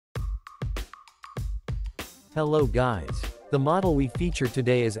Hello guys. The model we feature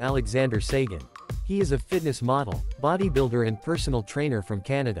today is Alexander Séguin. He is a fitness model, bodybuilder and personal trainer from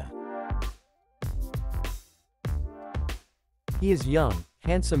Canada. He is young,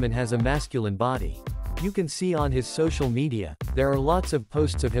 handsome and has a masculine body. You can see on his social media, there are lots of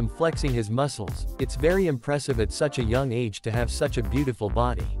posts of him flexing his muscles. It's very impressive at such a young age to have such a beautiful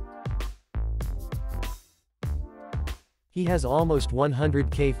body. He has almost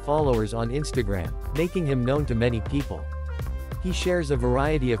 100k followers on Instagram, making him known to many people. He shares a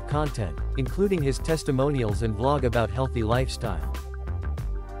variety of content, including his testimonials and vlog about healthy lifestyle.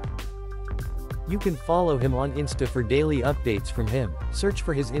 You can follow him on Insta for daily updates from him. Search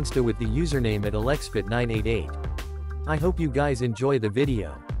for his Insta with the username at alexfit988. I hope you guys enjoy the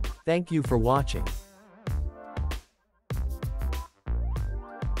video. Thank you for watching.